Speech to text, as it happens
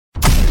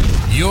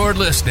You're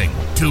listening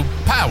to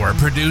Power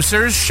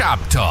Producers Shop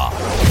Talk,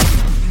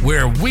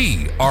 where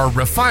we are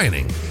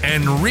refining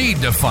and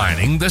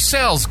redefining the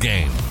sales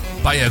game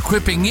by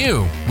equipping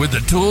you with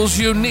the tools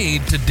you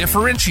need to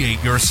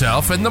differentiate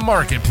yourself in the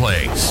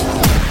marketplace.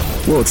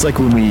 Well, it's like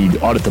when we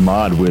audit the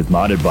mod with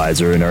Mod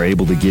Advisor and are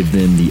able to give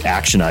them the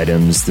action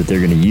items that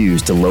they're going to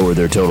use to lower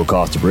their total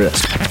cost of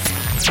risk.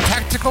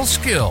 Tactical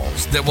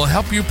skills that will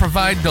help you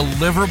provide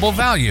deliverable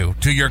value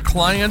to your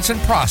clients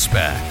and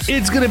prospects.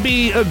 It's going to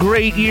be a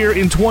great year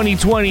in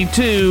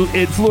 2022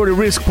 at Florida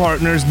Risk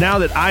Partners now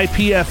that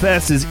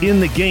IPFS is in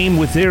the game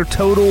with their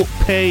total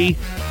pay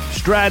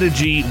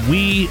strategy.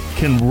 We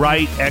can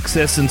write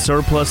excess and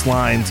surplus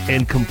lines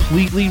and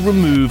completely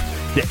remove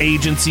the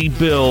agency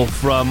bill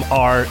from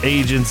our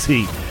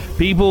agency.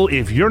 People,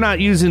 if you're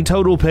not using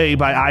Total Pay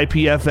by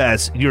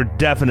IPFS, you're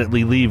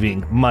definitely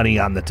leaving money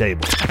on the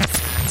table.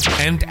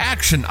 And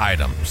action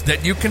items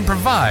that you can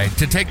provide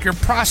to take your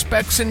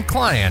prospects and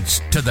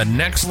clients to the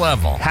next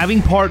level.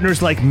 Having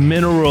partners like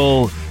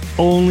Mineral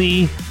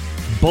only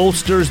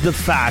bolsters the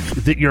fact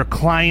that your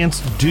clients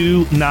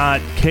do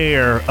not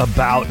care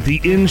about the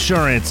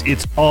insurance.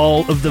 It's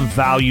all of the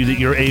value that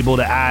you're able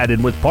to add.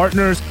 And with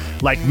partners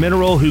like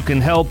Mineral who can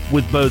help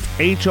with both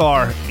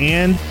HR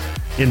and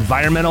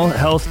environmental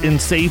health and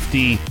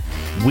safety,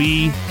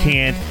 we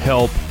can't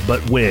help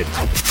but win.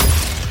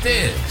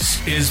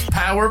 This is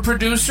Power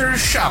Producers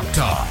Shop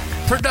Talk.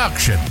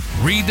 Production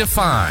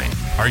redefined.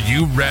 Are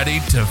you ready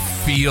to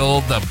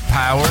feel the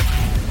power?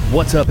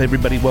 What's up,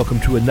 everybody? Welcome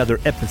to another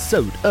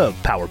episode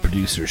of Power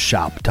Producers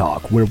Shop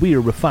Talk, where we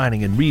are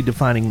refining and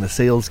redefining the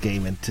sales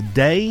game. And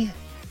today,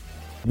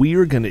 we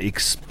are going to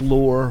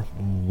explore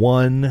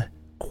one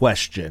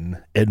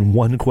question and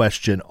one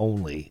question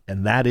only,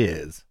 and that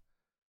is,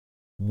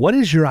 what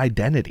is your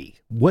identity?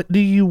 What do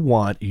you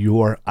want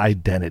your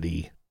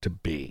identity to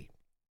be?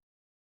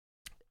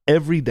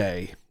 Every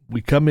day,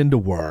 we come into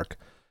work,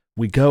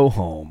 we go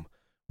home,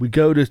 we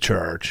go to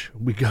church,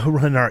 we go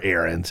run our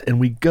errands,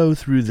 and we go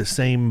through the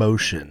same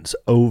motions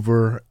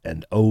over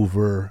and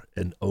over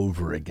and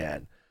over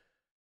again.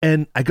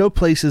 And I go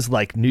places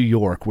like New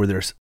York where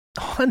there's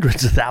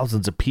hundreds of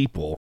thousands of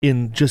people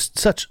in just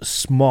such a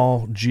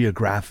small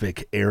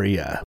geographic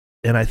area.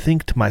 And I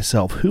think to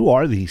myself, who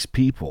are these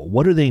people?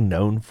 What are they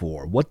known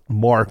for? What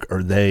mark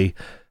are they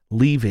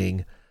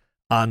leaving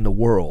on the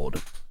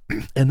world?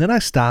 And then I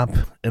stop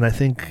and I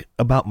think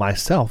about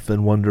myself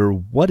and wonder,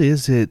 what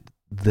is it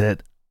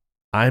that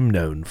I'm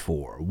known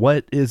for?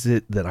 What is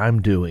it that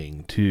I'm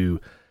doing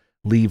to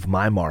leave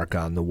my mark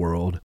on the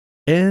world?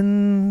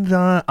 And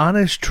the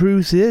honest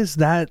truth is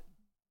that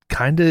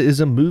kind of is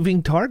a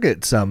moving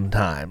target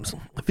sometimes.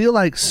 I feel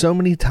like so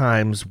many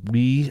times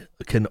we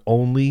can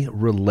only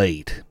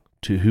relate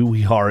to who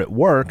we are at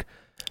work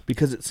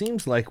because it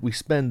seems like we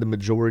spend the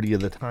majority of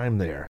the time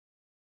there.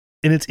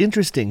 And it's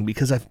interesting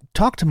because I've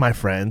talked to my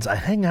friends, I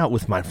hang out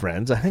with my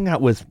friends, I hang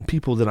out with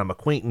people that I'm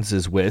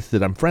acquaintances with,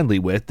 that I'm friendly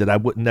with, that I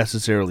wouldn't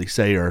necessarily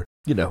say are,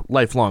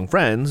 lifelong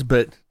friends,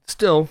 but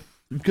still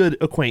good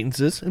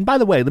acquaintances. And by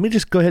the way, let me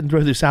just go ahead and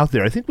throw this out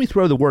there. I think we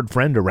throw the word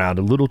friend around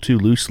a little too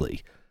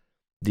loosely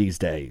these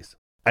days.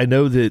 I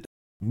know that,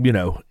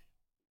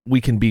 we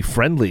can be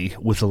friendly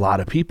with a lot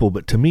of people,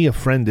 but to me, a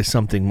friend is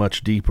something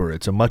much deeper.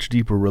 It's a much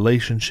deeper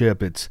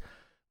relationship. It's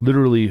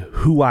literally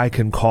who I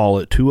can call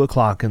at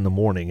 2:00 in the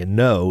morning and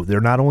know they're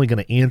not only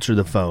going to answer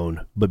the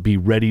phone, but be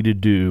ready to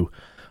do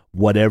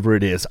whatever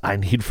it is I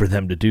need for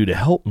them to do to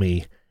help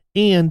me.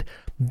 And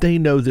they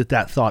know that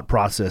that thought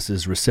process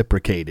is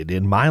reciprocated.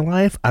 In my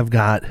life, I've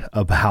got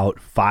about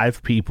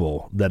 5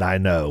 people that I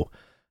know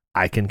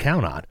I can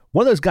count on.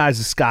 One of those guys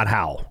is Scott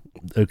Howell.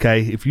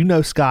 Okay, if you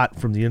know Scott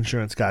from the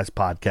Insurance Guys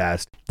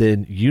podcast,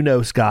 then you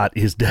know Scott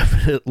is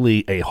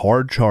definitely a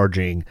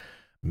hard-charging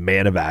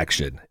man of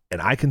action.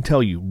 And I can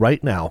tell you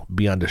right now,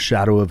 beyond a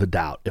shadow of a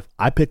doubt, if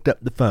I picked up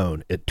the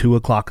phone at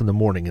 2:00 in the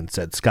morning and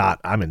said, Scott,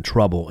 I'm in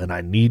trouble and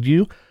I need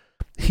you,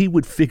 he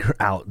would figure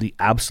out the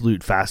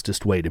absolute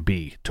fastest way to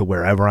be to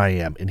wherever I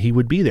am, and he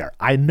would be there.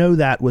 I know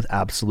that with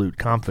absolute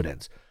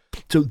confidence.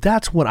 So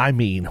that's what I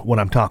mean when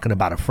I'm talking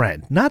about a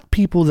friend. Not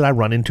people that I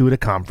run into at a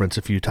conference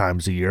a few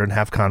times a year and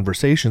have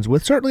conversations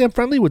with. Certainly I'm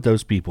friendly with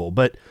those people,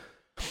 but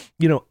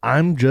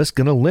I'm just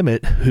going to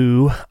limit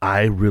who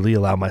I really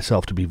allow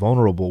myself to be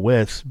vulnerable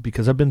with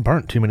because I've been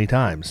burnt too many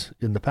times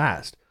in the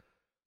past.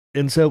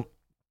 And so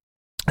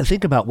I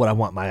think about what I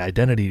want my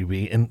identity to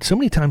be. And so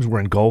many times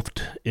we're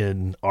engulfed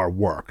in our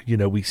work.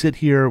 We sit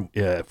here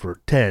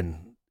for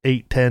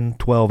 8, 10,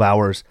 12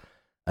 hours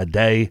a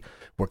day.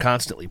 We're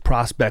constantly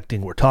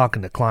prospecting. We're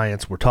talking to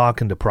clients. We're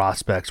talking to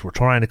prospects. We're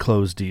trying to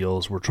close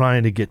deals. We're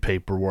trying to get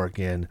paperwork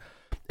in.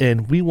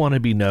 And we want to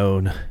be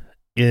known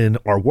in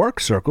our work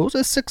circles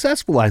as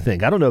successful, I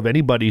think. I don't know of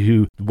anybody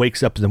who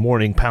wakes up in the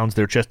morning, pounds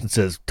their chest and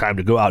says, time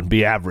to go out and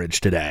be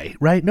average today,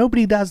 right?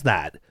 Nobody does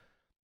that.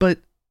 But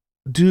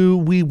do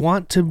we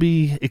want to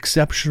be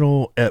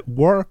exceptional at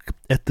work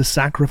at the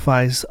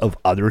sacrifice of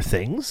other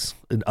things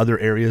in other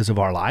areas of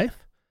our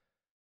life?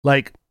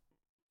 Like,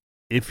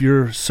 if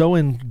you're so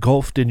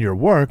engulfed in your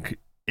work,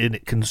 and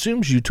it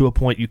consumes you to a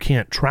point you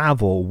can't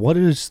travel, what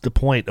is the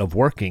point of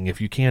working if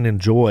you can't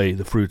enjoy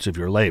the fruits of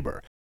your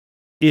labor?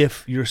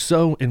 If you're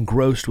so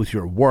engrossed with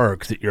your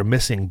work that you're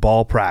missing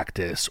ball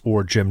practice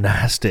or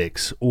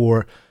gymnastics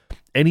or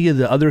any of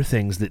the other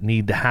things that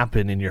need to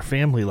happen in your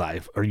family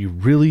life, are you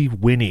really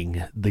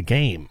winning the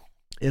game?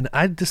 And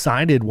I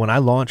decided when I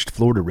launched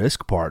Florida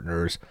Risk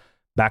Partners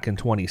back in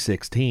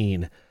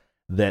 2016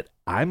 that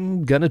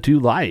I'm going to do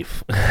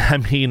life. I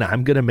mean,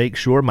 I'm going to make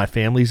sure my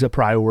family's a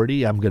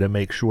priority. I'm going to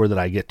make sure that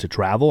I get to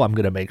travel. I'm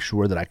going to make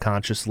sure that I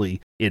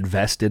consciously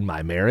invest in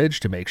my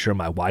marriage to make sure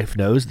my wife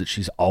knows that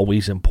she's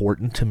always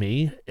important to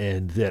me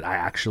and that I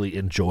actually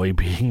enjoy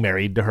being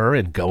married to her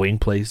and going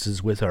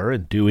places with her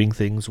and doing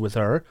things with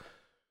her.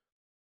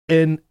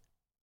 And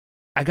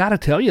I got to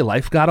tell you,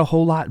 life got a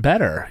whole lot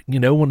better. You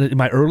know, when in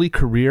my early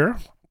portion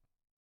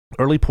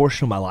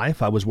of my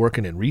life, I was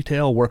working in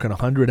retail, working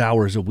 100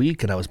 hours a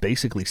week, and I was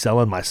basically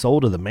selling my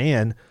soul to the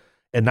man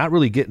and not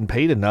really getting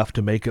paid enough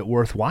to make it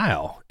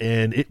worthwhile.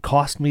 And it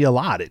cost me a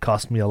lot. It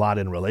cost me a lot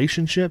in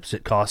relationships.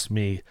 It cost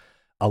me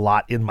a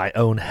lot in my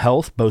own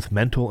health, both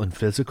mental and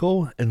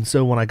physical. And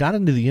so when I got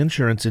into the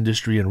insurance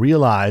industry and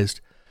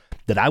realized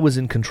that I was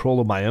in control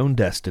of my own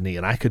destiny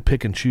and I could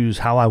pick and choose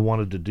how I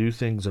wanted to do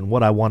things and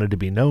what I wanted to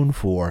be known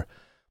for,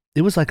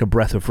 it was like a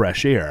breath of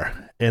fresh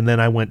air. And then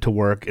I went to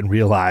work and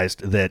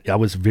realized that I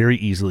was very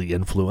easily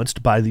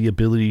influenced by the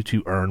ability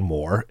to earn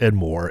more and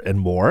more and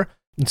more.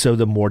 And so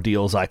the more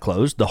deals I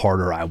closed, the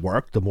harder I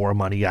worked, the more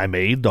money I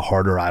made, the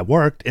harder I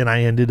worked. And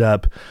I ended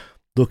up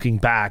looking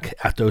back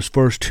at those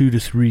first 2 to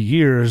 3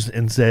 years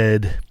and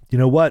said, you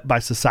know what, by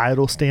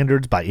societal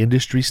standards, by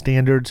industry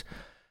standards,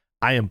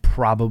 I am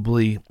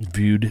probably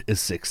viewed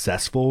as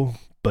successful,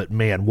 but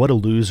man, what a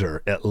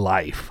loser at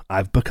life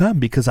I've become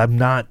because I'm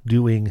not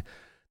doing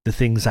the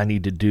things I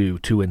need to do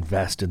to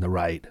invest in the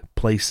right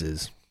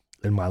places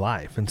in my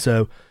life. And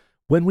so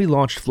when we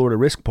launched Florida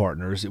Risk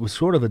Partners, it was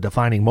sort of a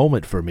defining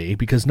moment for me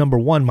because number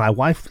one, my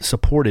wife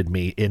supported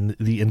me in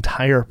the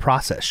entire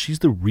process. She's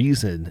the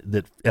reason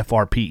that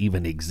FRP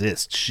even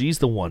exists. She's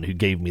the one who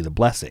gave me the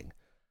blessing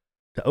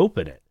to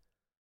open it.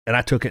 And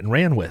I took it and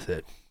ran with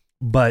it.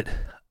 But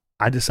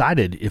I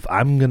decided if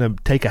I'm going to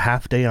take a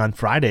half day on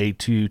Friday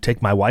to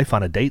take my wife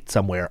on a date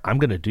somewhere, I'm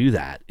going to do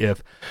that.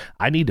 If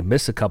I need to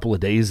miss a couple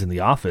of days in the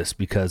office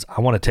because I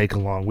want to take a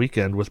long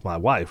weekend with my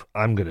wife,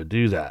 I'm going to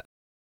do that.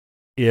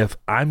 If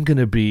I'm going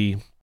to be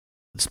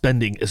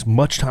spending as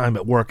much time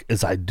at work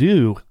as I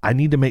do, I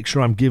need to make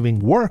sure I'm giving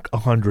work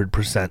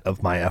 100%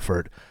 of my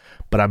effort,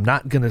 but I'm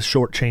not going to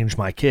shortchange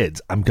my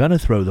kids. I'm going to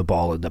throw the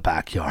ball in the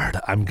backyard.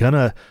 I'm going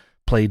to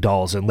play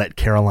dolls and let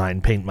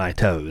Caroline paint my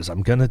toes.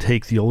 I'm going to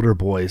take the older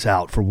boys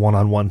out for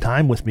one-on-one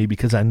time with me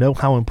because I know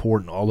how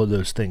important all of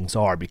those things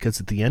are,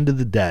 because at the end of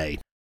the day,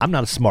 I'm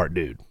not a smart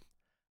dude.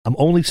 I'm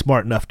only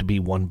smart enough to be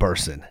one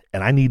person,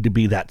 and I need to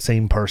be that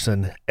same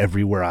person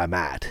everywhere I'm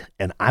at.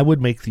 And I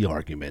would make the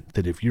argument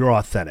that if you're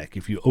authentic,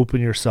 if you open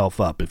yourself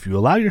up, if you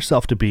allow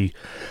yourself to be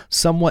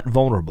somewhat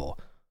vulnerable,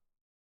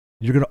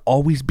 you're going to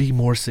always be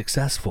more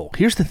successful.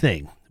 Here's the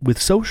thing. With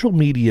social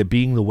media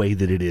being the way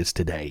that it is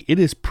today, it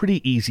is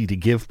pretty easy to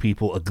give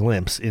people a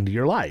glimpse into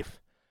your life.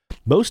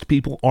 Most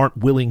people aren't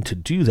willing to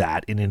do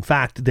that, and in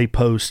fact, they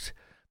post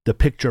the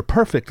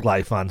picture-perfect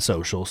life on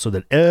social so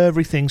that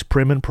everything's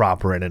prim and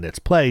proper and in its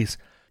place.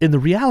 And the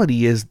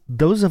reality is,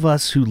 those of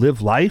us who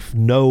live life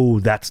know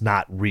that's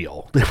not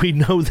real. We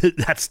know that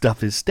that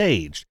stuff is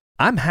staged.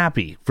 I'm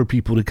happy for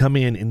people to come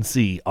in and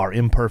see our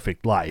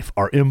imperfect life,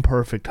 our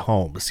imperfect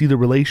home, see the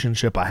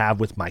relationship I have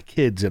with my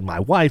kids and my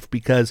wife,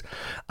 because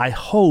I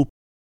hope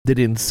that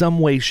in some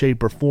way,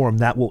 shape, or form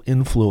that will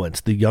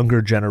influence the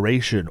younger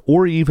generation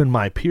or even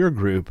my peer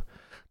group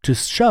to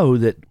show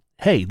that,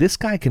 hey, this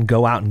guy can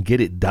go out and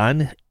get it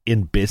done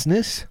in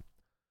business,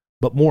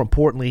 but more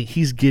importantly,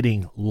 he's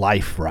getting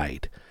life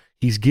right.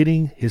 He's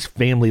getting his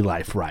family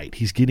life right.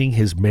 He's getting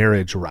his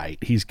marriage right.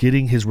 He's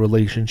getting his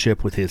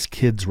relationship with his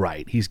kids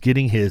right. He's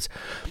getting his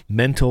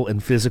mental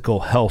and physical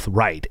health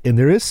right. And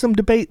there is some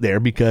debate there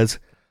because,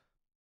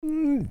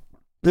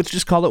 let's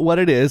just call it what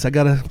it is. I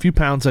got a few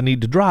pounds I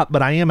need to drop,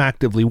 but I am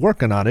actively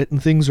working on it,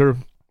 and things are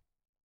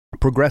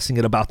progressing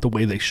at about the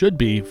way they should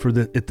be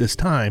at this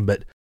time.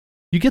 But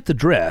you get the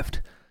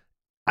drift.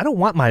 I don't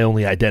want my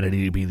only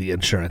identity to be the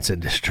insurance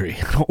industry.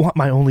 I don't want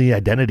my only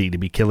identity to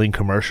be Killing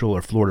Commercial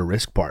or Florida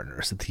Risk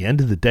Partners. At the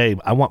end of the day,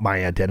 I want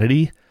my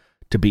identity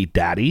to be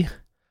daddy,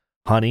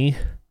 honey,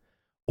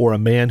 or a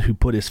man who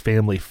put his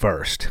family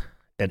first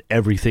and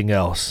everything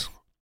else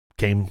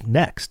came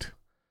next.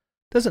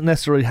 Doesn't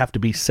necessarily have to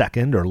be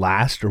second or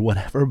last or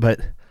whatever,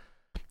 but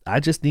I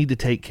just need to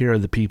take care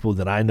of the people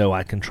that I know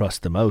I can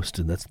trust the most,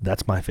 and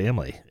that's my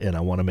family, and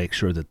I want to make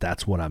sure that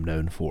that's what I'm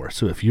known for.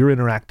 So if you're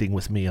interacting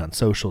with me on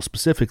social,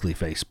 specifically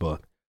Facebook,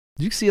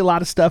 you see a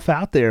lot of stuff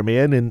out there,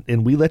 man,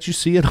 and we let you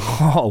see it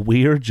all.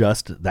 We are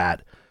just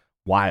that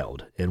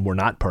wild, and we're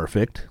not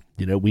perfect.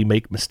 You know, we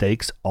make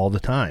mistakes all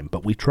the time,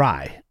 but we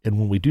try, and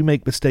when we do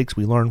make mistakes,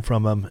 we learn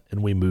from them,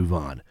 and we move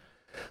on.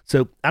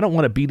 So I don't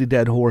want to beat a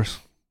dead horse,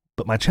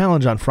 but my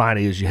challenge on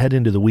Friday as you head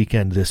into the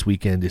weekend this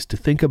weekend is to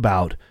think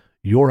about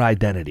your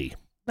identity,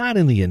 not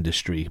in the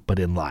industry, but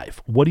in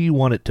life. What do you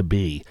want it to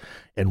be?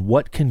 And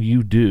what can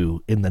you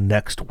do in the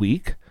next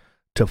week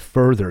to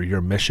further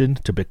your mission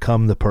to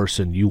become the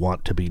person you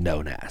want to be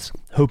known as?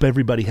 Hope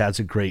everybody has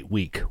a great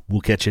week.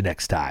 We'll catch you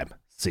next time.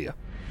 See ya.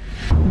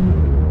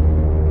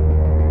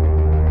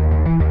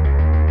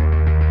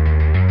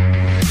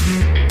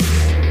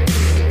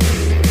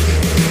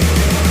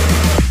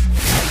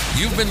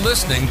 You've been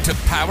listening to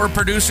Power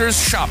Producers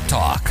Shop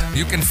Talk.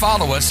 You can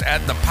follow us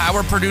at the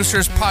Power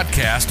Producers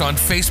Podcast on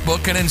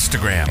Facebook and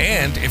Instagram.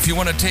 And if you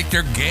want to take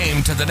your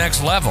game to the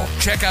next level,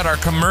 check out our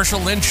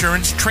commercial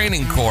insurance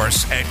training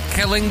course at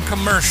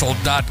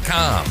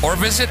killingcommercial.com or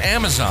visit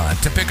Amazon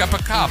to pick up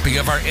a copy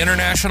of our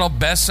international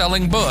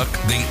best-selling book,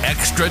 The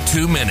Extra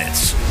 2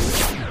 Minutes.